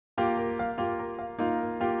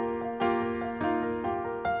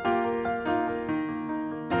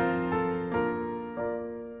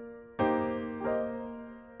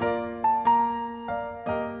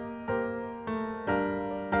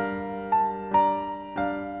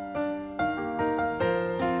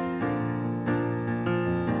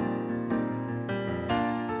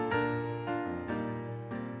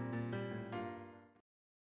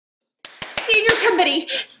Jane,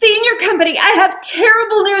 senior company, I have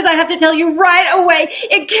terrible news I have to tell you right away.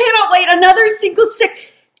 It cannot wait another single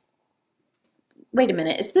Wait a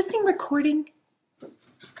minute, is this thing recording?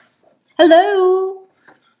 Hello?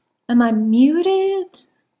 Am I muted?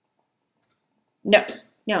 No,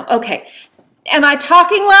 okay. Am I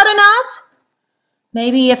talking loud enough?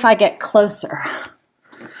 Maybe if I get closer.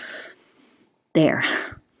 There.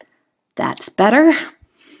 That's better.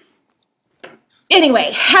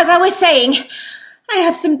 Anyway, as I was saying, I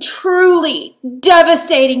have some truly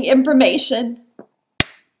devastating information.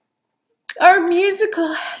 Our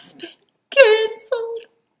musical has been canceled.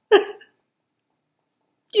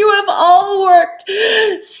 You have all worked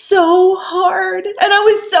so hard, and I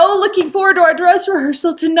was so looking forward to our dress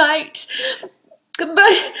rehearsal tonight. But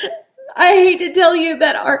I hate to tell you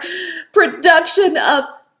that our production of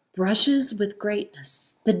Brushes with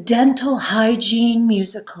Greatness, the Dental Hygiene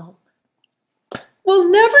Musical, will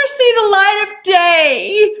never see the light of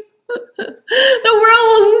day. The world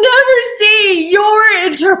will never see your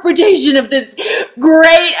interpretation of this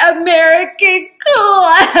great American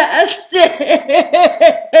classic.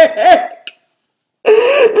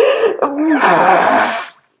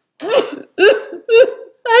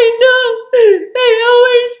 I know, they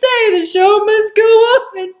always say the show must go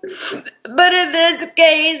on, but in this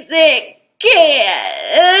case it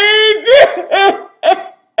can't.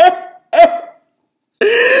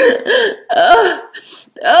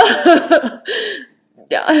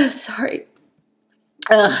 I'm sorry.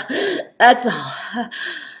 That's all.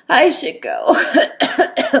 I should go.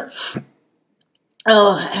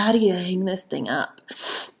 Oh, how do you hang this thing up?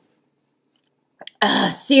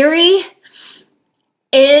 Siri,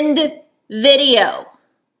 end video.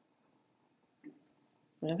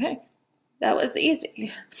 Okay, that was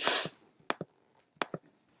easy.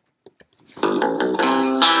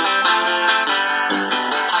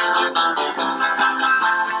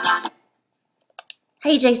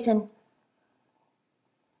 Hey, Jason.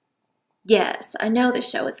 Yes, I know the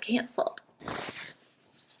show is canceled.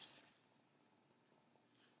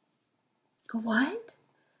 What?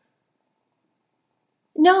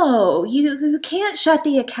 No, you can't shut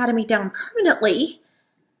the Academy down permanently.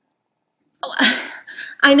 Oh,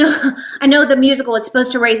 I know the musical is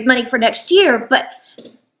supposed to raise money for next year, but...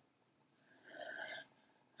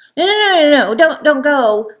 No, don't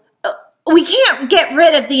go. We can't get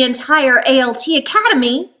rid of the entire ALT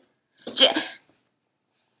Academy. Okay.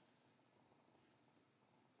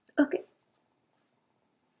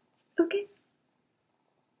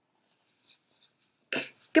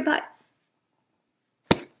 Goodbye.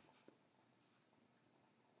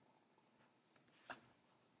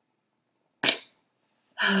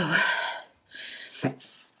 Oh.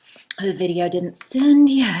 The video didn't send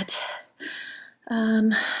yet.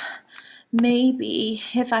 Maybe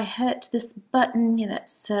if I hit this button that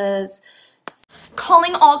says...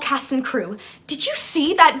 Calling all cast and crew. Did you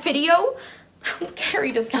see that video?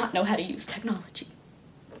 Carrie does not know how to use technology.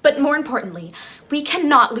 But more importantly, we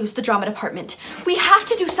cannot lose the drama department. We have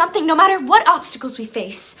to do something no matter what obstacles we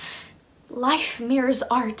face. Life mirrors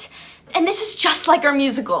art, and this is just like our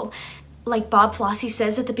musical. Like Bob Flossie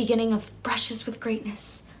says at the beginning of Brushes with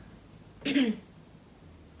Greatness.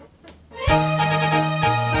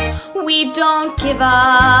 We don't give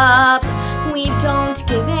up, we don't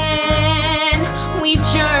give in, we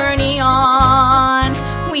journey on,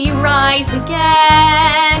 we rise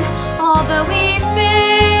again. Although we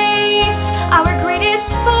face our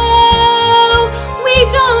greatest foe, we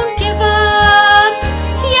don't give up.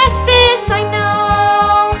 Yes, this I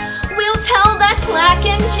know. We'll tell that plaque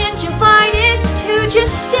and gingivitis to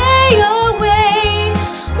just stay away.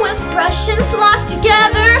 With brush and floss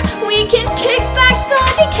together, we can kick back the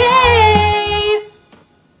decay.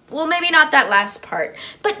 Well, maybe not that last part,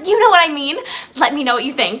 but you know what I mean. Let me know what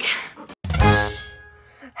you think.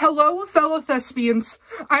 Hello, fellow thespians.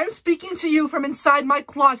 I am speaking to you from inside my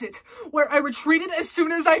closet, where I retreated as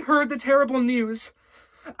soon as I heard the terrible news.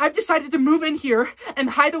 I've decided to move in here and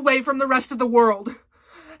hide away from the rest of the world.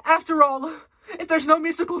 After all, if there's no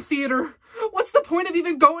musical theater, what's the point of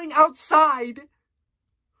even going outside?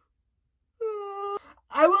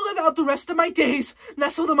 I will live out the rest of my days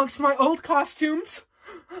nestled amongst my old costumes,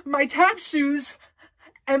 my tap shoes,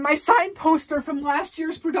 and my signed poster from last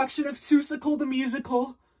year's production of Seussical the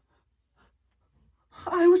Musical.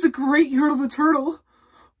 I was a great Yertle the Turtle,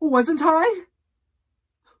 wasn't I?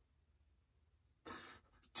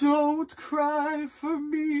 Don't cry for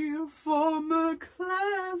me, former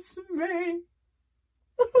classmate.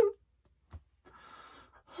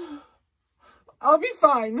 I'll be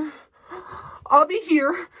fine. I'll be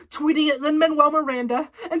here, tweeting at Lin-Manuel Miranda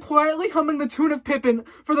and quietly humming the tune of Pippin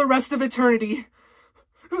for the rest of eternity.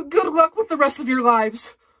 Good luck with the rest of your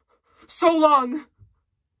lives. So long.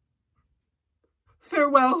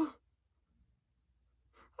 Farewell.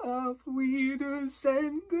 Auf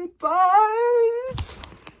Wiedersehen, goodbye.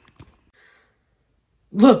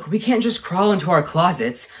 Look, we can't just crawl into our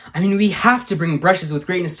closets. I mean, we have to bring Brushes with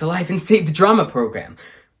Greatness to life and save the drama program.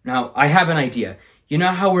 Now, I have an idea. You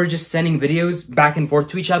know how we're just sending videos back and forth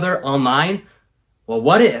to each other online? Well,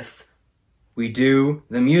 what if we do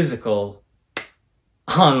the musical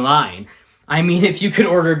online? I mean, if you could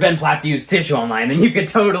order Ben Platt's used tissue online, then you could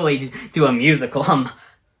totally do a musical.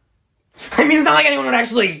 I mean, it's not like anyone would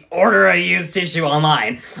actually order a used tissue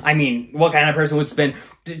online. I mean, what kind of person would spend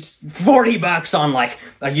 $40 on, like,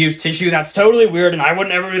 a used tissue? That's totally weird, and I would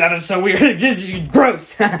never do that. That's so weird. Just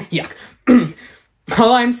gross. Yuck.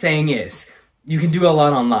 All I'm saying is, you can do a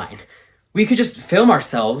lot online. We could just film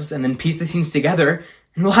ourselves and then piece the scenes together,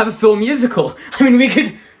 and we'll have a full musical. I mean, we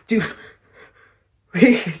could do...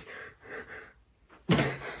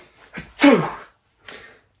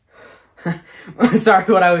 Sorry,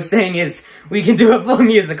 what I was saying is, we can do a full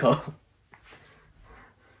musical.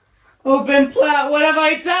 Oh, Ben Platt, what have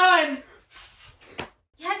I done?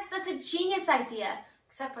 Yes, that's a genius idea.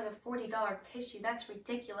 Except for the $40 tissue, that's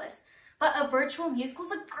ridiculous. But a virtual musical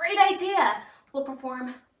is a great idea. We'll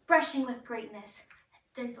perform Brushing with Greatness, a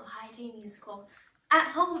Dental Hygiene Musical, at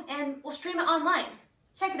home, and we'll stream it online.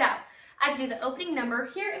 Check it out. I can do the opening number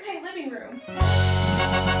here in my living room.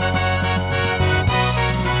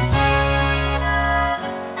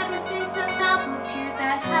 Ever since a mouth appeared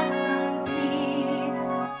that had some teeth,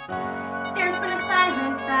 there's been a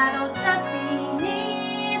silent battle just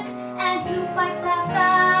beneath. And who fights that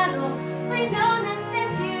battle? We've known them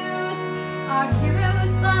since youth. Our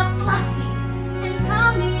heroes, Bob Flossie and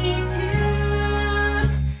Tommy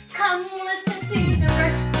Tooth. Come listen to the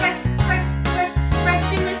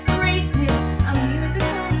Brushing with Greatness, a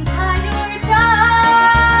musical inside your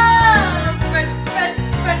job. Brushing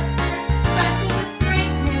with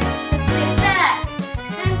Greatness. Let's sit back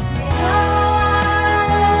and say,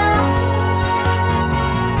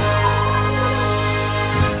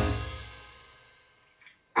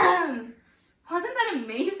 wasn't that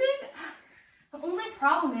amazing? The only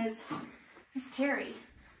problem is Miss Carrie.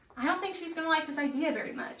 I don't think she's gonna like this idea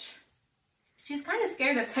very much. She's kind of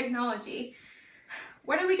scared of technology.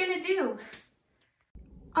 What are we gonna do?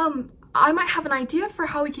 I might have an idea for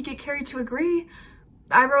how we could get Carrie to agree.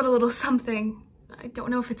 I wrote a little something. I don't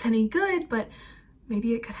know if it's any good, but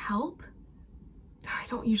maybe it could help. I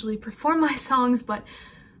don't usually perform my songs, but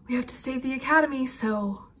we have to save the Academy,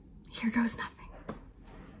 so here goes nothing.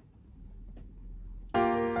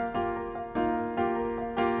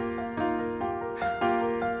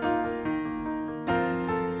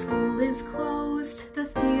 School is closed, the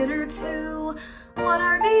theater too. What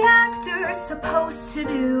are the actors supposed to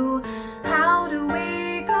do? How do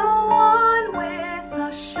we go on with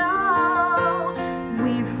the show?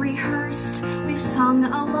 We've rehearsed, we've sung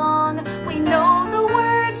along, we know the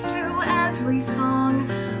words to every song.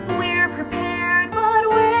 We're prepared, but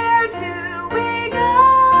where do we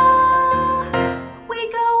go? We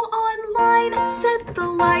go online, set the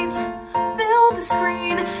lights, fill the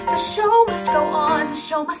screen. The show must go on, the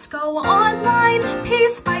show must go online,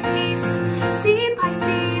 piece by piece, scene by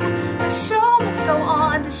scene. The show must go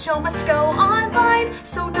on, the show must go online.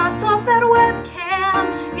 So dust off that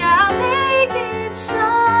webcam, yeah, make it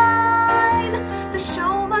shine. The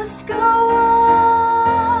show must go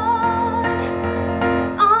on,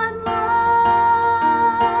 online.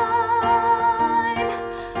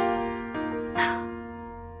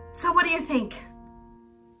 So what do you think?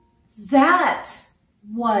 That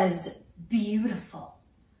was beautiful.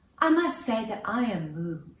 I must say that I am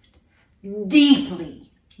moved,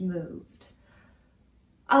 deeply moved.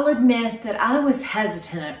 I'll admit that I was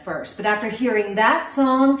hesitant at first, but after hearing that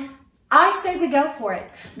song, I say we go for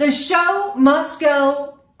it. The show must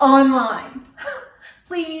go online.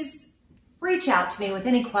 Please reach out to me with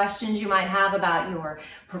any questions you might have about your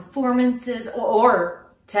performances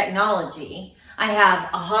or technology. I have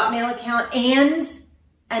a Hotmail account and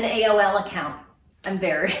an AOL account. I'm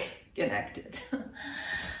very connected.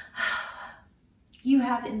 You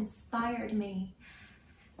have inspired me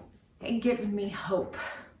and given me hope.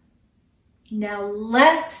 Now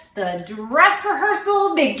let the dress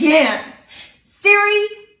rehearsal begin. Siri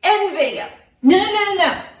and video.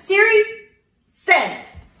 No. Siri, send.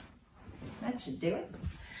 That should do it.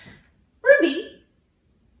 Ruby,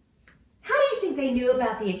 how do you think they knew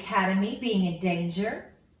about the Academy being in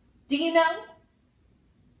danger? Do you know?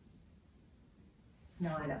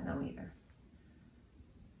 No, I don't know either.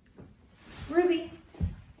 Ruby,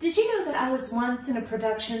 did you know that I was once in a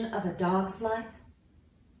production of A Dog's Life?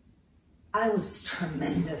 I was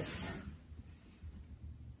tremendous.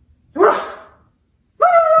 Well,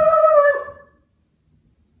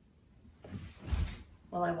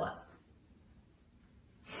 I was.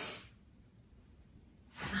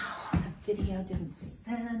 Oh, the video didn't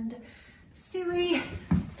send. Siri,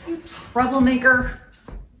 you troublemaker.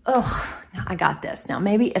 Ugh, now I got this. Now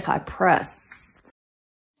maybe if I press.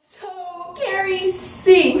 So Carrie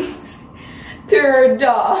sings to her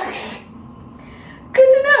dogs. Good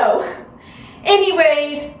to know.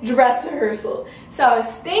 Anyways, dress rehearsal. So I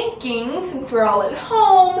was thinking, since we're all at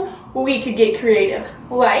home, we could get creative.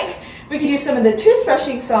 Like, we could do some of the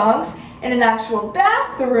toothbrushing songs in an actual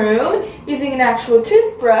bathroom using an actual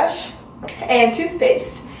toothbrush and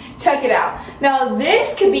toothpaste. Check it out. Now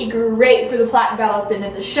this could be great for the plaque battle at the end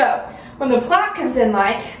of the show. When the plaque comes in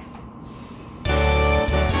like,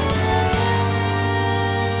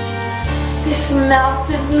 this mouth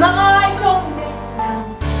is my domain now.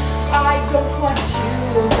 I don't want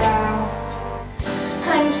you around.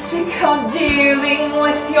 I'm sick of dealing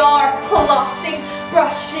with your flossing,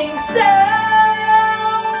 brushing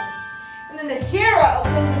sounds. And then the hero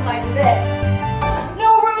comes in like this.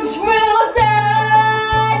 No roots will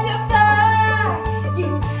identify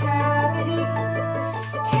you cavities.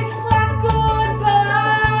 Kiss black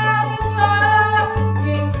goodbye,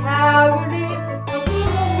 you cavities.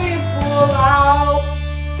 Pull out.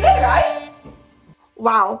 Good, right?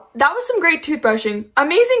 Wow, that was some great toothbrushing.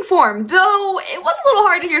 Amazing form, though it was a little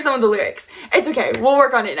hard to hear some of the lyrics. It's okay, we'll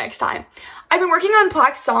work on it next time. I've been working on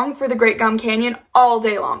Plaque's song for the Great Gum Canyon all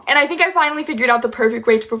day long, and I think I finally figured out the perfect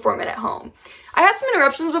way to perform it at home. I had some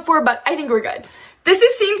interruptions before, but I think we're good. This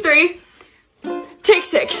is scene 3, take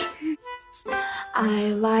 6.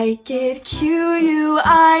 I like it Q-U-I-E-T.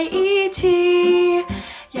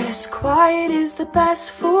 Yes, quiet is the best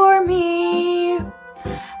for me.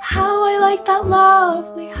 How I like that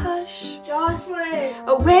lovely hush. Jocelyn,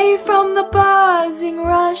 Away from the buzzing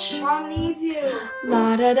rush. Mom needs you.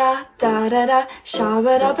 La da da da da da,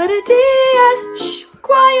 shabba da ba da dee. Shh,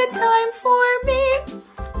 quiet time for me.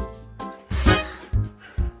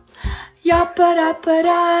 Yappa da ba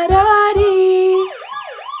da da dee.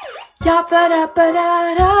 Yappa da ba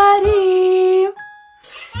da da dee.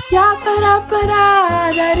 Yappa da ba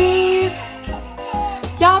da da dee.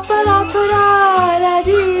 Yappa da ba da da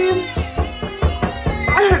dee.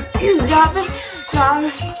 Yappa da.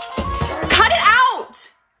 Cut it out!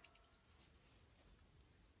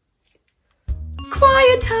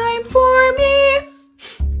 Quiet time for me.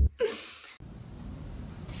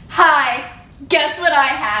 Hi, guess what I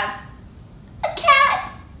have? A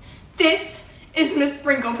cat. This is Miss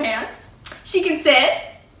Sprinkle Pants. She can sit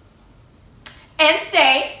and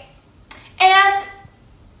stay and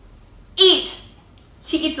eat.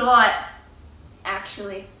 She eats a lot,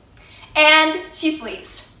 actually. And she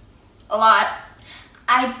sleeps a lot.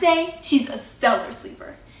 I'd say she's a stellar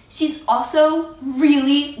sleeper. She's also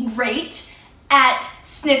really great at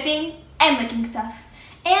sniffing and licking stuff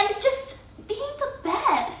and just being the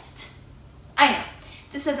best. I know,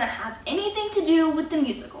 this doesn't have anything to do with the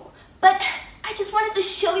musical, but I just wanted to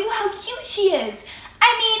show you how cute she is.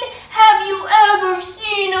 I mean, have you ever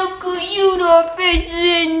seen a cuter face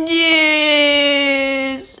than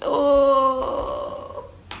this? Oh.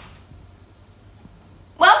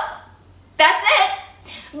 Well, that's it.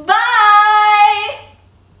 Bye!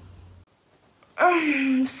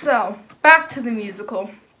 So, back to the musical.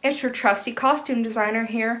 It's your trusty costume designer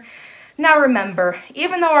here. Now remember,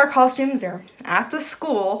 even though our costumes are at the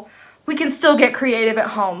school, we can still get creative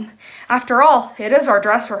at home. After all, it is our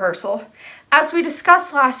dress rehearsal. As we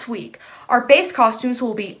discussed last week, our base costumes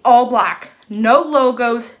will be all black. No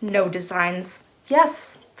logos, no designs.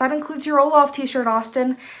 Yes, that includes your Olaf t-shirt,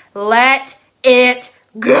 Austin. Let it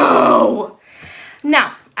go!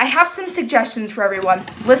 Now, I have some suggestions for everyone.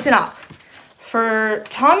 Listen up. For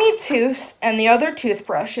Tommy Tooth and the other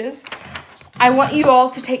toothbrushes, I want you all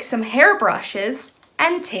to take some hairbrushes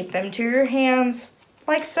and tape them to your hands,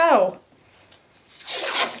 like so.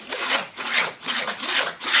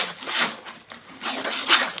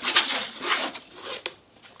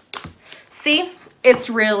 See? It's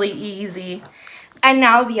really easy. And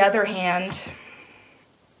now the other hand.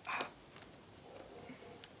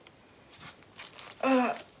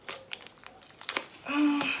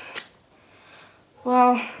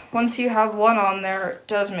 Well, once you have one on there, it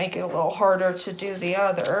does make it a little harder to do the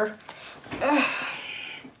other.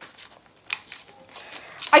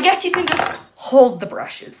 I guess you can just hold the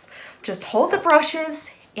brushes. Just hold the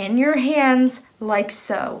brushes in your hands like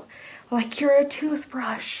so. Like you're a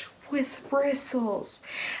toothbrush with bristles.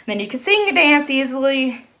 And then you can sing and dance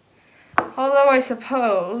easily. Although I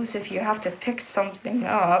suppose if you have to pick something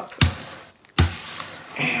up,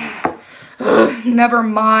 Never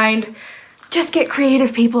mind. Just get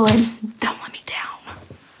creative, people, and don't let me down.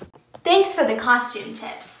 Thanks for the costume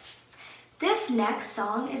tips. This next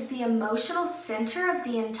song is the emotional center of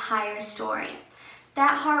the entire story.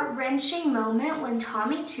 That heart-wrenching moment when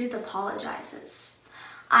Tommy Tooth apologizes.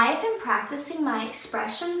 I have been practicing my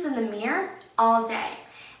expressions in the mirror all day,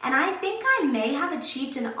 and I think I may have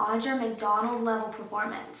achieved an Audra McDonald level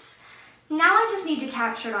performance. Now I just need to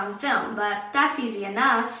capture it on film, but that's easy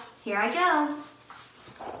enough. Here I go.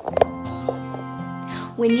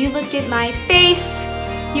 When you look at my face,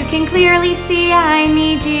 you can clearly see I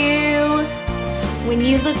need you. When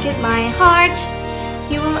you look at my heart,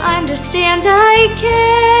 you will understand I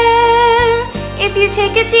care. If you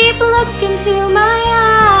take a deep look into my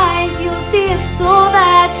eyes, you'll see a soul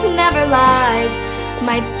that never lies.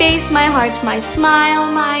 My face, my heart, my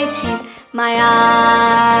smile, my teeth, my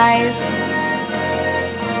eyes.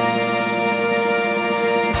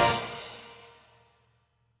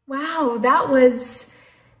 Wow, that was,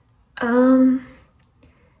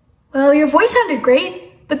 well, your voice sounded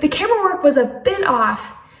great, but the camera work was a bit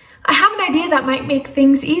off. I have an idea that might make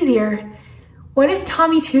things easier. What if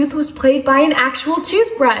Tommy Tooth was played by an actual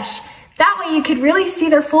toothbrush? That way you could really see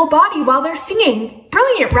their full body while they're singing.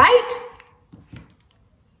 Brilliant, right?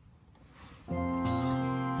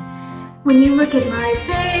 When you look at my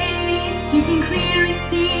face, you can clearly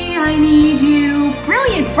see I need you.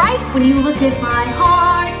 Brilliant, right? When you look at my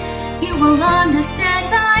heart, you will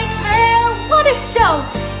understand I care. What a show!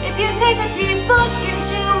 If you take a deep look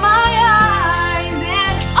into my eyes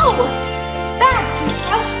and oh, that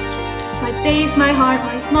toothbrush. My face, my heart,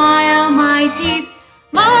 my smile, my teeth,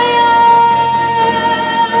 my eyes.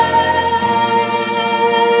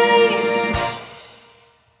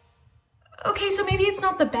 Okay, so maybe it's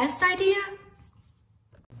not the best idea.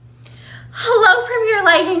 Hello from your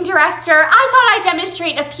lighting director. I thought I'd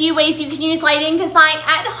demonstrate a few ways you can use lighting design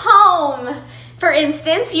at home. For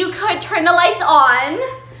instance, you could turn the lights on,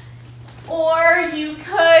 or you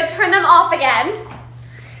could turn them off again.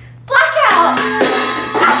 Blackout!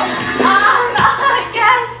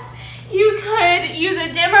 Yes, you could use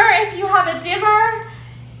a dimmer if you have a dimmer,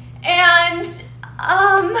 and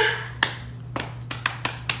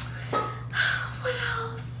what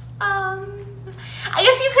else? I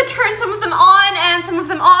guess you could turn some of them on and some of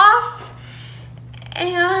them off.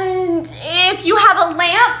 And if you have a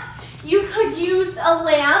lamp, you could use a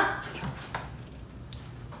lamp.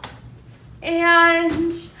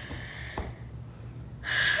 And that's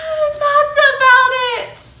about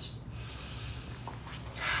it.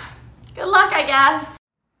 Good luck, I guess.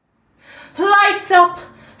 Lights up!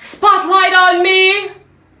 Spotlight on me!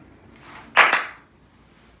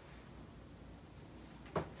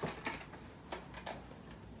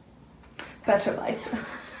 Better lights.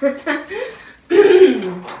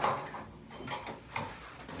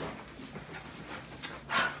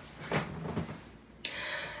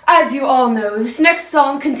 As you all know, this next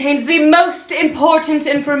song contains the most important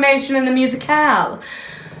information in the musicale,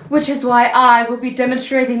 which is why I will be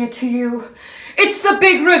demonstrating it to you. It's the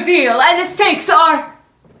big reveal, and the stakes are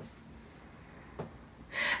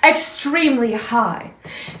extremely high.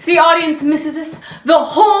 If the audience misses this, the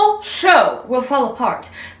whole show will fall apart,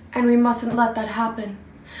 and we mustn't let that happen.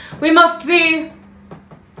 We must be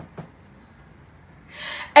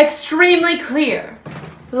extremely clear,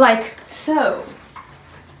 like so.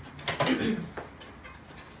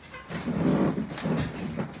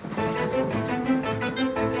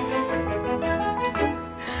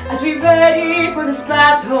 As we ready for this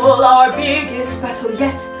battle, our biggest battle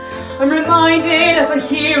yet, I'm reminded of a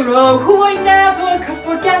hero who I never could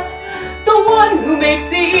forget, the one who makes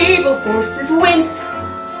the evil forces wince,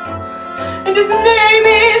 and his name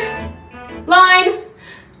is Line.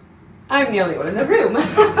 I'm the only one in the room.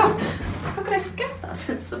 How could I forget that?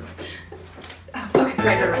 It's the... oh,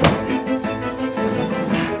 okay, right.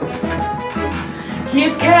 He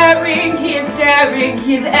is caring, he is daring,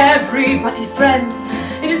 he is everybody's friend,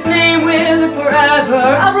 and his name will live forever.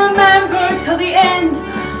 I'll remember till the end.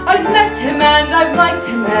 I've met him and I've liked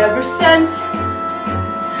him ever since,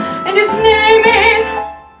 and his name is...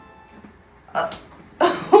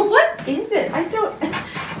 what is it? I don't...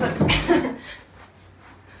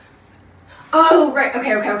 oh, right,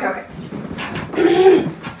 okay.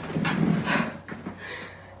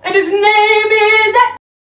 And his name is...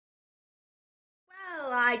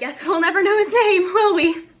 Well, I guess we'll never know his name, will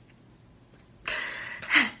we?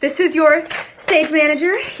 This is your stage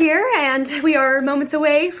manager here, and we are moments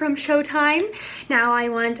away from showtime. Now I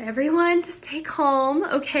want everyone to stay calm,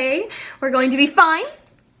 okay? We're going to be fine.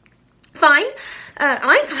 Fine.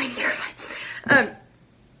 I'm fine, you're fine.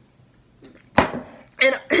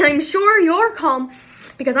 And I'm sure you're calm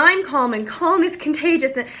because I'm calm, and calm is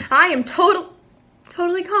contagious, and I am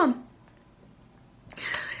totally calm.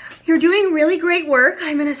 You're doing really great work.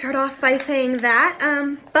 I'm gonna start off by saying that,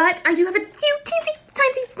 but I do have a few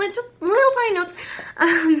tiny, just little tiny notes.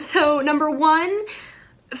 So number one,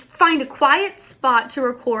 find a quiet spot to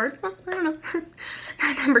record. Well, I don't know.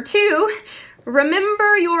 Number two,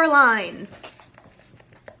 remember your lines,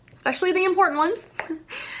 especially the important ones.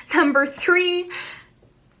 Number three,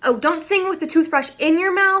 oh, don't sing with the toothbrush in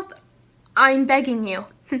your mouth. I'm begging you.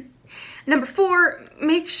 Number four,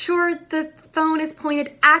 make sure the phone is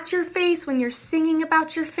pointed at your face when you're singing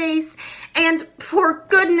about your face. And for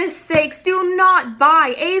goodness sakes, do not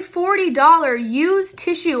buy a $40 used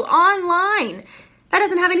tissue online. That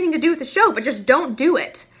doesn't have anything to do with the show, but just don't do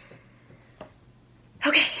it.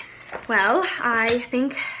 Okay, well, I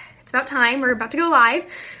think it's about time. We're about to go live.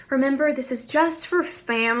 Remember, this is just for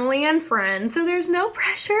family and friends, so there's no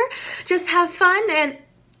pressure. Just have fun and...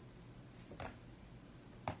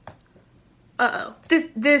 Uh-oh,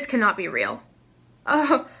 this cannot be real.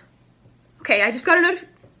 Oh, okay, I just got a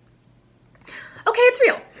notification. Okay, it's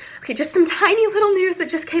real. Okay, just some tiny little news that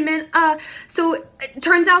just came in. So it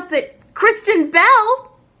turns out that Kristen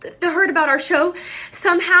Bell heard about our show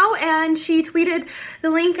somehow, and she tweeted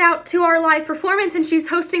the link out to our live performance, and she is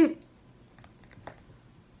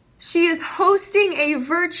hosting a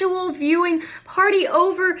virtual viewing party.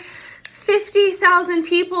 Over 50,000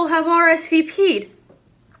 people have RSVP'd.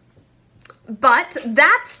 But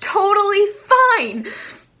that's totally fine.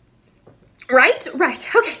 Right? Right.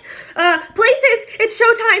 Okay. Places, it's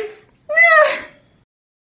showtime.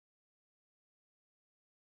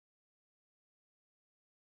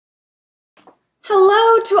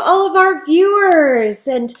 Hello to all of our viewers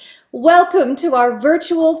and welcome to our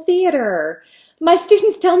virtual theater. My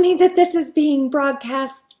students tell me that this is being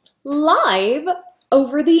broadcast live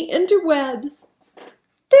over the interwebs.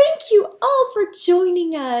 Thank you all for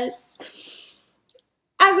joining us.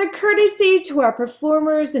 As a courtesy to our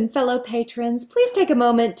performers and fellow patrons, please take a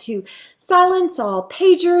moment to silence all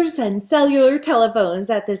pagers and cellular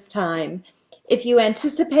telephones at this time. If you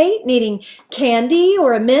anticipate needing candy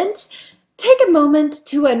or a mint, take a moment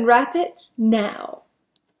to unwrap it now.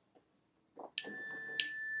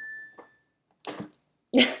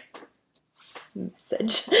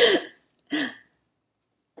 Message.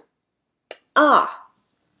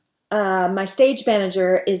 My stage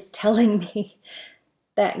manager is telling me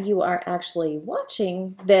that you are actually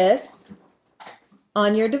watching this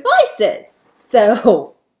on your devices.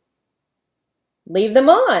 So leave them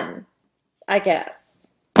on, I guess.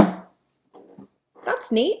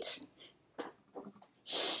 That's neat.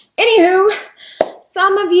 Anywho,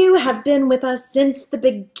 some of you have been with us since the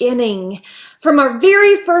beginning, from our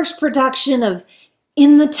very first production of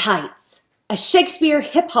In the Tights, a Shakespeare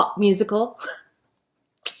hip-hop musical.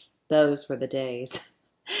 Those were the days.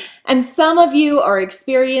 And some of you are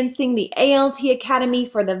experiencing the ALT Academy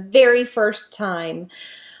for the very first time.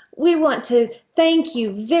 We want to thank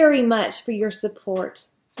you very much for your support.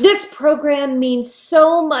 This program means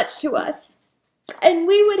so much to us, and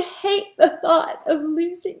we would hate the thought of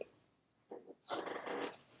losing it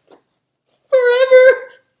forever.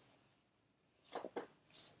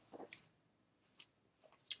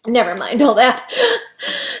 Never mind all that.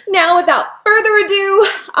 Now, without further ado,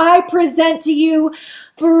 I present to you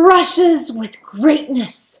Brushes with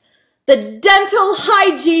Greatness, the Dental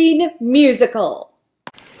Hygiene Musical.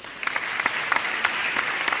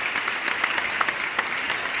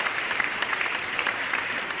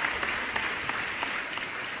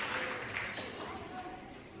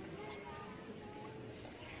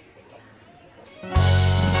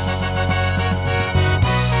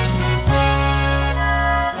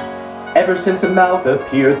 Ever since a mouth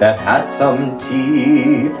appeared that had some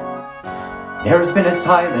teeth, there's been a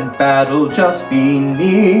silent battle just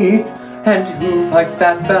beneath. And who fights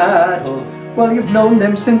that battle? Well, you've known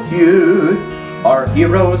them since youth. Our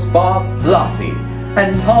heroes Bob, Flossie,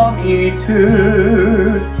 and Tommy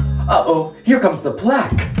Tooth. Uh-oh, here comes the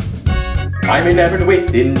plaque. I'm enamored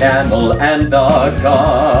with enamel and the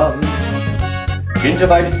gums.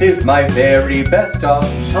 Gingivitis is my very best of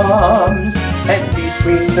chums. And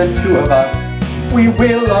between the two of us, we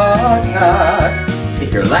will attack.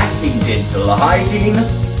 If you're lacking dental hygiene,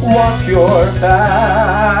 watch your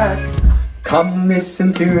back. Come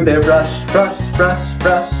listen to their brush, brush, brush,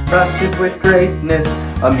 brush, brushes with greatness.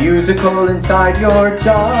 A musical inside your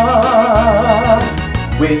jaw.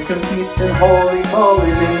 Wisdom teeth and holy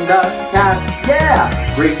mollies in the cast.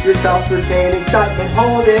 Yeah! Brace yourself, retain excitement,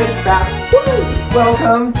 hold it back. Woo!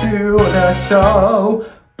 Welcome to the show.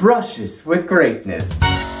 Brushes with Greatness.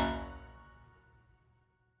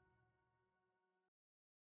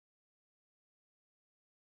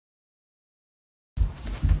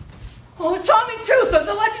 Oh, Tommy Tooth of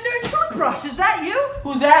the legendary toothbrush, is that you?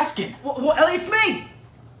 Who's asking? Well, it's me.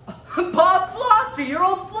 Bob Flossie, your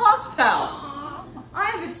old floss pal. I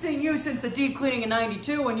haven't seen you since the deep cleaning in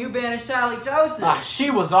 '92 when you banished Sally Joseph.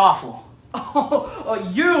 She was awful. Oh,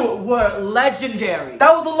 you were legendary.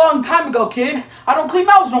 That was a long time ago, kid. I don't clean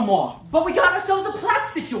mouths no more. But we got ourselves a plaque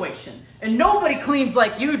situation, and nobody cleans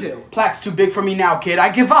like you do. Plaque's too big for me now, kid. I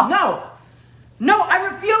give up. No, I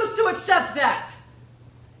refuse to accept that.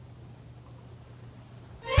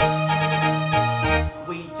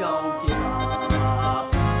 We don't give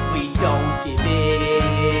up, we don't give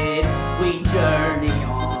in, we journey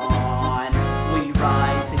on, we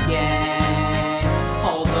rise again.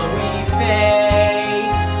 Although we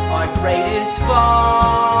face our greatest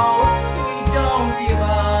foe, we don't give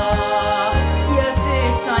up. Yes,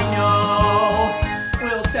 this I know.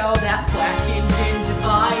 We'll tell that black and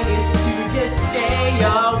gingivitis to just stay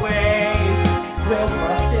away. We'll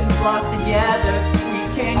brush and floss together, we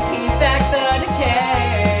can keep back the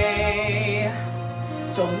decay.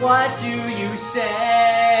 So what do you say?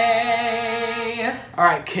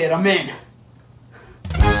 Alright, kid, I'm in.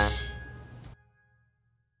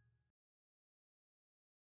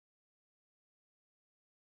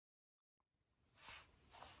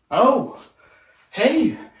 Oh,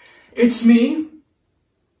 hey, it's me,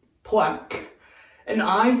 Plaque, and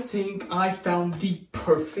I think I found the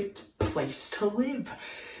perfect place to live.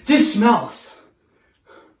 This mouth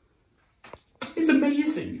is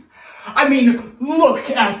amazing. I mean, look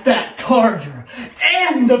at that tartar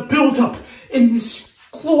and the buildup in this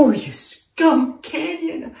glorious gum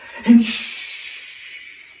canyon. And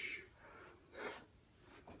shh.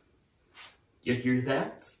 You hear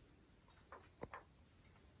that?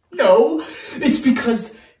 No, it's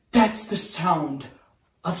because that's the sound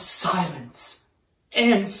of silence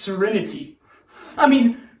and serenity. I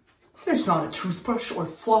mean, there's not a toothbrush or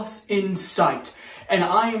floss in sight, and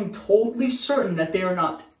I am totally certain that they are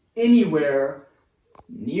not anywhere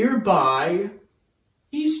nearby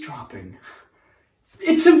eavesdropping.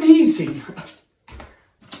 It's amazing.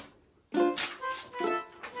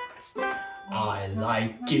 I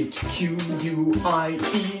like it, Q-U-I-E-T.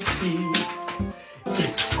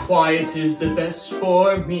 This quiet is the best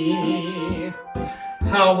for me.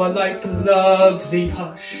 How I like the lovely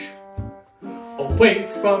hush, away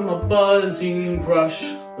from a buzzing brush.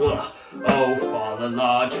 Ugh. Oh,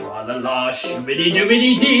 fa-la-la, tra-la-la,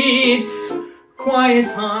 shoo-biddy-doo-biddy-dee. It's quiet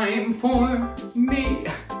time for me.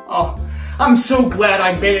 Oh, I'm so glad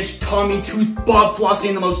I banished Tommy Tooth Bob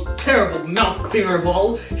Flossie, the most terrible mouth cleaner of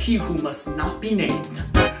all, he who must not be named.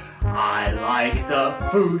 I like the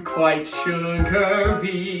food quite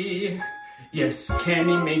sugary. Yes,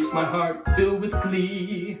 candy makes my heart fill with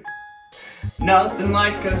glee. Nothing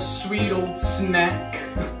like a sweet old snack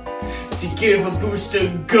to give a boost a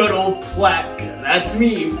good old plaque. That's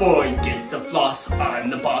me, forget to floss, I'm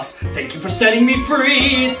the boss. Thank you for setting me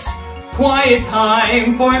free, it's quiet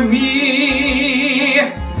time for me.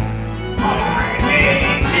 My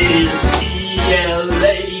name is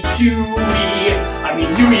P-L-A-Q-E. I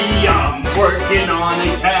mean Huey, I'm working on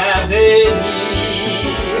a cavity.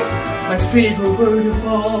 My favorite word of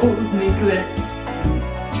all is neglect.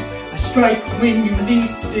 I strike when you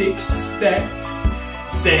least expect.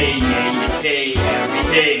 Say yay, every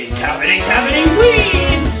day. Cavity, cavity,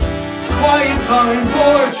 weeds! Quiet time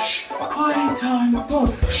for shh. Quiet time for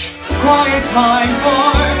shh. Quiet time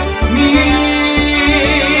for me.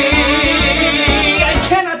 I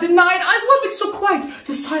cannot deny it. I love it so quiet.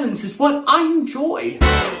 The silence is what I enjoy.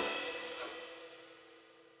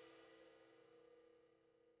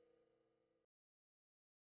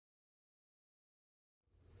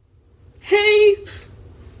 Hey,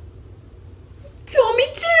 Tommy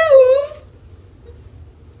Tooth!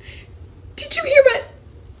 Did you hear what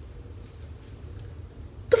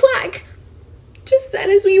the flag just said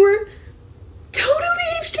as we were totally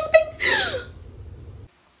eavesdropping?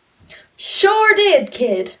 Sure did,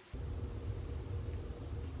 kid.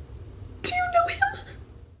 Do you know him?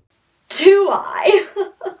 Do I?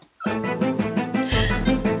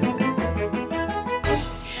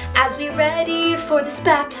 As we ready for this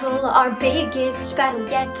battle, our biggest battle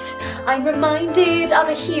yet, I'm reminded of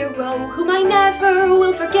a hero whom I never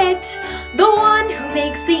will forget, the one who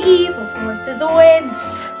makes the evil forces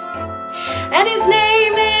wince, and his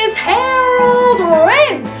name is Harold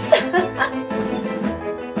Rince.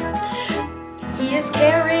 He is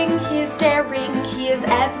caring, he is daring, he is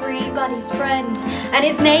everybody's friend, and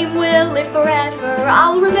his name will live forever,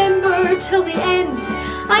 I'll remember till the end.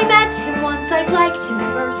 I met him once, I've liked him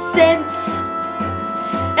ever since,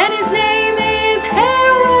 and his name is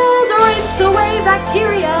Harold Rinse away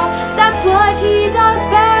bacteria, that's what he does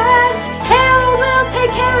best.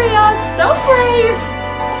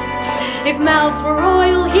 If mouths were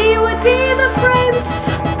oil, he would be the prince.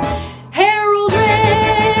 Harold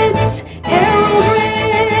Ritz, Harold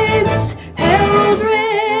Ritz, Harold Ritz.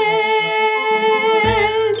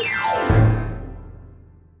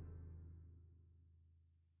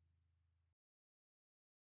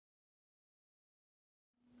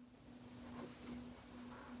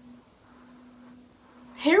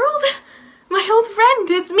 Harold? My old friend,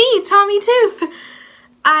 it's me, Tommy Tooth.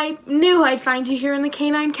 I knew I'd find you here in the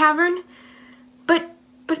canine cavern.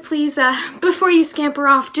 But please, before you scamper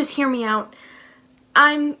off, just hear me out.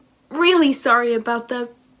 I'm really sorry about the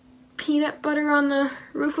peanut butter on the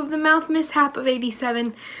roof of the mouth mishap of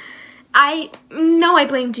 '87. I know I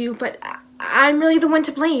blamed you, but I'm really the one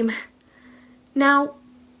to blame. Now,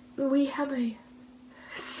 we have a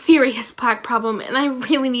serious plaque problem, and I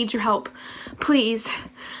really need your help. Please,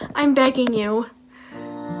 I'm begging you.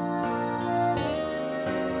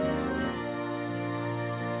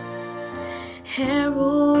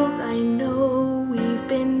 Harold, I know we've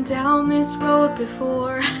been down this road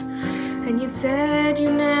before, and you'd said you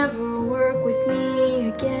never work with me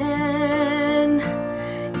again.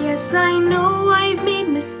 Yes, I know I've made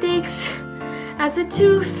mistakes. As a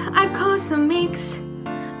tooth, I've caused some aches,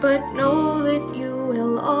 but know that you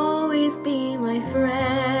will always be my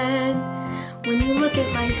friend. When you look at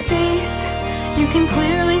my face, you can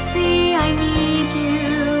clearly see I need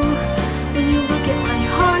you. When you look at my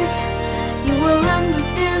heart, you will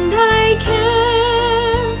understand I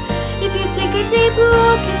care. If you take a deep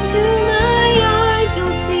look into my eyes,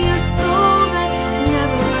 you'll see a soul that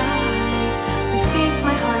never lies. My face,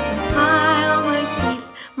 my heart, my smile, my teeth,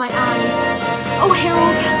 my eyes. Oh,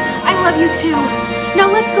 Harold, I love you too. Now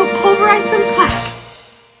let's go pulverize some plaque.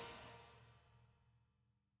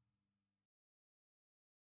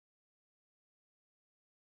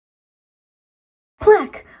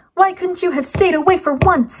 Plaque, why couldn't you have stayed away for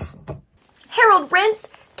once? Harold Rintz,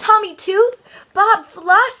 Tommy Tooth, Bob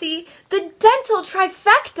Flossie, the dental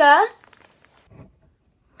trifecta.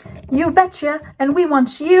 You betcha, and we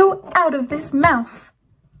want you out of this mouth.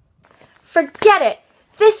 Forget it.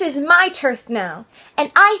 This is my tooth now,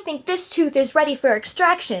 and I think this tooth is ready for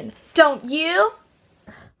extraction. Don't you?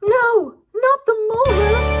 No, not the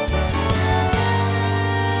molar.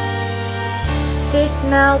 This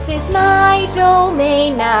mouth is my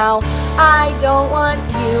domain now. I don't want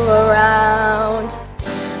you around.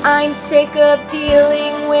 I'm sick of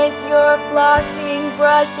dealing with your flossing,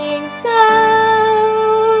 brushing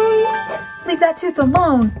sound. Leave that tooth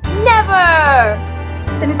alone. Never!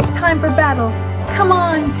 Then it's time for battle. Come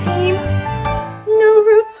on, team. No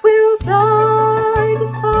roots will die,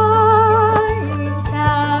 defying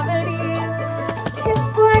cavities. Kiss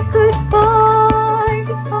black goodbye,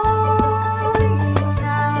 defying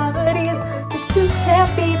cavities. This tooth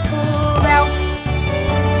can't be pulled out.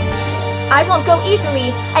 I won't go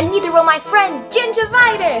easily, and neither will my friend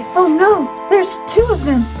Gingivitis. Oh no, there's two of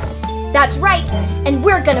them. That's right, and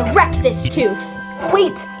we're gonna wreck this tooth.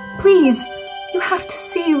 Wait, please. You have to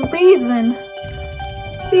see reason.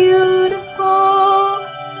 Beautiful.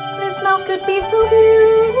 This mouth could be so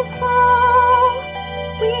beautiful.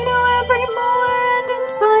 We know every molar and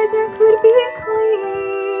incisor could be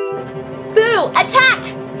clean. Boo! Attack!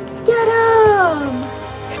 Get 'em!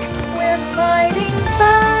 We're fighting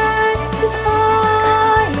back,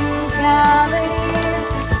 defying cavities.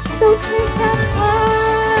 So take that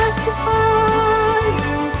back,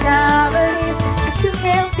 defying cavities. This tooth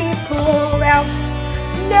can't be pulled out.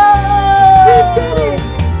 No! We did it!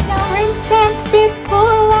 Now rinse and spit,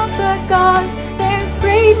 pull out the gauze. There's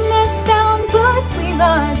greatness found between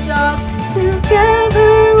the jaws.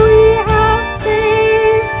 Together we have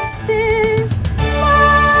saved this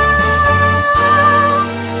mouth.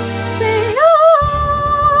 Say oh!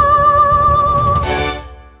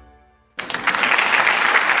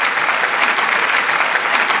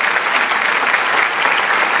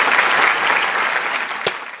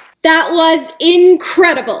 That was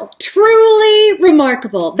incredible. Truly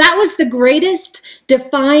remarkable. That was the greatest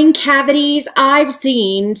defying cavities I've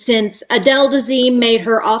seen since Adele Dazeem made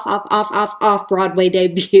her off Broadway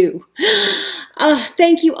debut.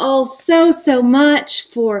 Thank you all so much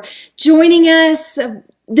for joining us.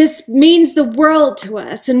 This means the world to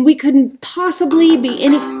us, and we couldn't possibly be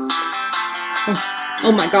any...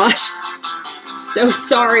 Oh my gosh. So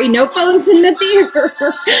sorry, no phones in the theater.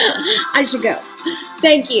 I should go.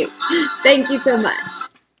 Thank you. Thank you so much.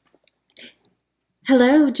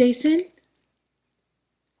 Hello, Jason?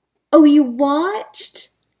 Oh, you watched?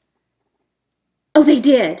 Oh, they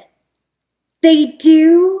did. They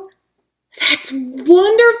do? That's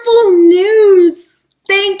wonderful news.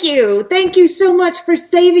 Thank you. Thank you so much for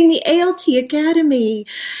saving the ALT Academy.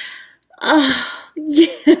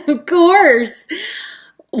 Yeah, of course.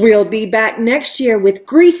 We'll be back next year with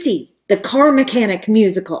Greasy, the car mechanic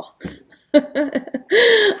musical.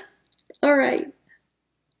 All right.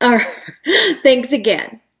 Thanks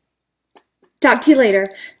again. Talk to you later.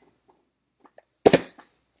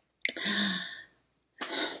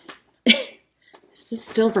 Is this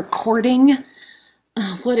still recording?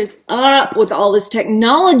 What is up with all this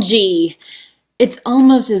technology? It's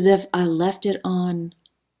almost as if I left it on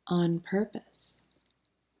purpose.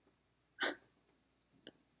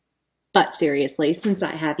 But seriously, since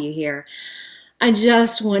I have you here, I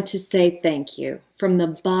just want to say thank you from the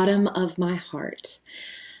bottom of my heart.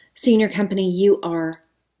 Senior company, you are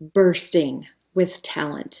bursting with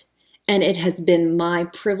talent, and it has been my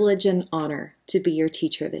privilege and honor to be your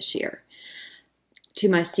teacher this year. To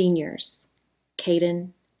my seniors,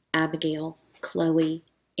 Caden, Abigail, Chloe,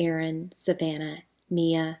 Aaron, Savannah,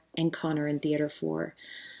 Mia, and Connor in Theater 4,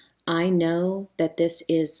 I know that this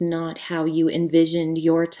is not how you envisioned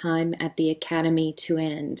your time at the Academy to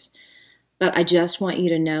end, but I just want you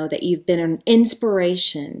to know that you've been an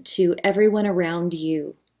inspiration to everyone around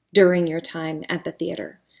you during your time at the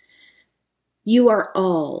theater. You are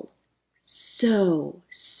all so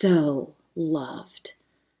loved.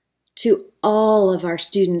 To all of our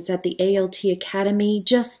students at the ALT Academy,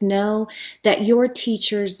 just know that your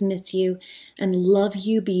teachers miss you and love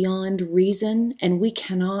you beyond reason, and we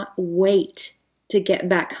cannot wait to get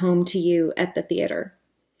back home to you at the theater.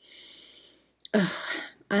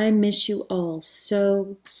 I miss you all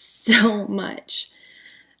so much,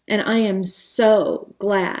 and I am so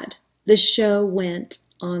glad the show went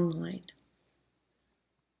online.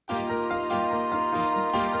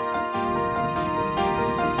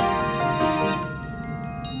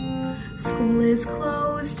 School is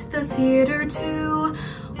closed, the theater too.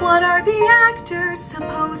 What are the actors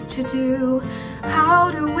supposed to do?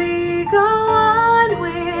 How do we go on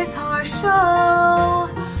with our show?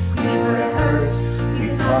 We rehearsed, we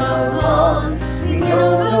sung along, we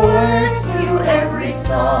know the words to every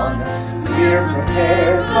song. We're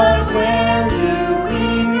prepared, but where do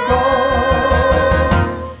we go?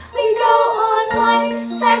 We go online,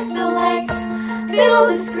 set the lights, fill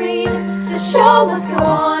the screen. The show must go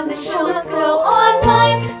on, the show must go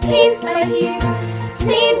online, piece by piece,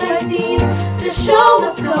 scene by scene. The show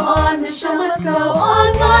must go on, the show must go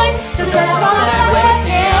online. To the spot that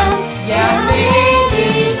can, yeah,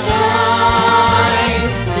 maybe shine.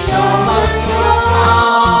 The show must go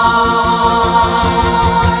on,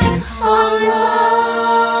 online.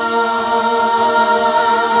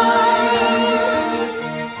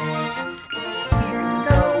 Even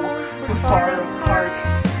though we're far apart,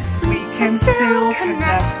 we can still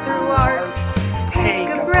connect through art. Take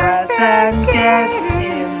a breath and get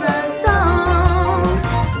in the zone.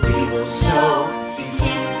 We will show you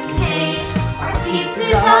can't contain our deep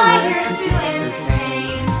desire to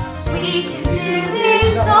entertain. We can do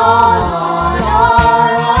this all on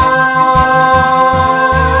our own.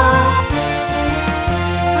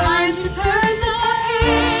 Time to turn the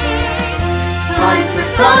page. Time for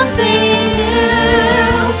something new.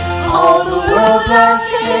 All the world has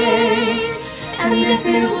changed, and this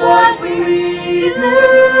is what we do.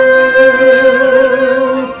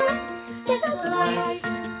 Set the lights,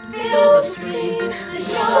 fill the screen. The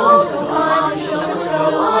show must go on, the show must go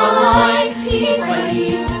online. Piece by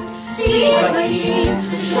piece, scene by scene.